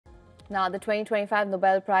Now, the 2025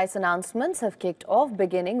 Nobel Prize announcements have kicked off,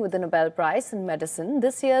 beginning with the Nobel Prize in Medicine.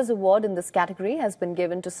 This year's award in this category has been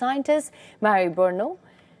given to scientists Mary Brunkow,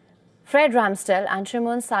 Fred Ramsdell and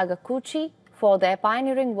Shimon Sakaguchi for their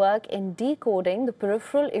pioneering work in decoding the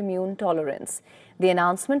peripheral immune tolerance. The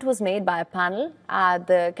announcement was made by a panel at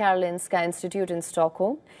the Karolinska Institute in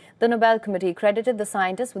Stockholm. The Nobel Committee credited the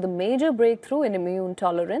scientists with a major breakthrough in immune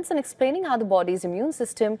tolerance and explaining how the body's immune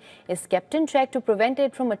system is kept in check to prevent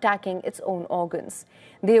it from attacking its own organs.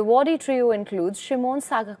 The awardee trio includes Shimon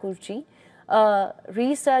Sakaguchi, a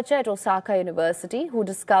researcher at Osaka University who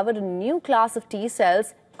discovered a new class of T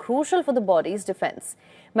cells crucial for the body's defense.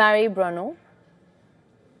 Mary Brunkow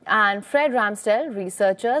and Fred Ramsdell,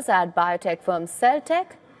 researchers at biotech firm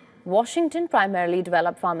Celltech, Washington, primarily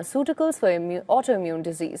developed pharmaceuticals for autoimmune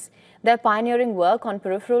disease. Their pioneering work on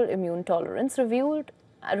peripheral immune tolerance revealed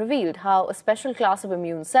how a special class of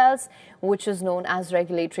immune cells, which is known as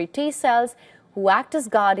regulatory T cells, who act as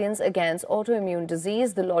guardians against autoimmune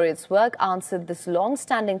disease. The laureates' work answered this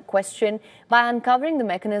long-standing question by uncovering the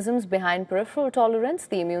mechanisms behind peripheral tolerance,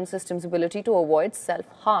 the immune system's ability to avoid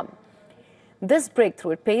self-harm. This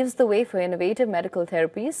breakthrough paves the way for innovative medical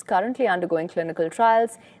therapies currently undergoing clinical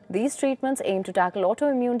trials. These treatments aim to tackle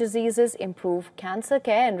autoimmune diseases, improve cancer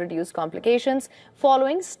care and reduce complications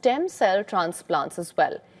following stem cell transplants as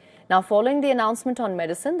well. Now, following the announcement on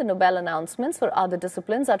medicine, the Nobel announcements for other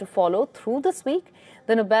disciplines are to follow through this week.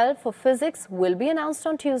 The Nobel for Physics will be announced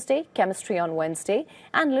on Tuesday, Chemistry on Wednesday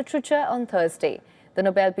and Literature on Thursday. The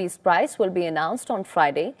Nobel Peace Prize will be announced on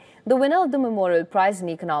Friday. The winner of the Memorial Prize in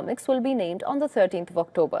Economics will be named on the 13th of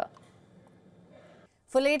October.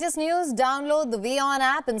 For latest news, download the WION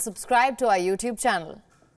app and subscribe to our YouTube channel.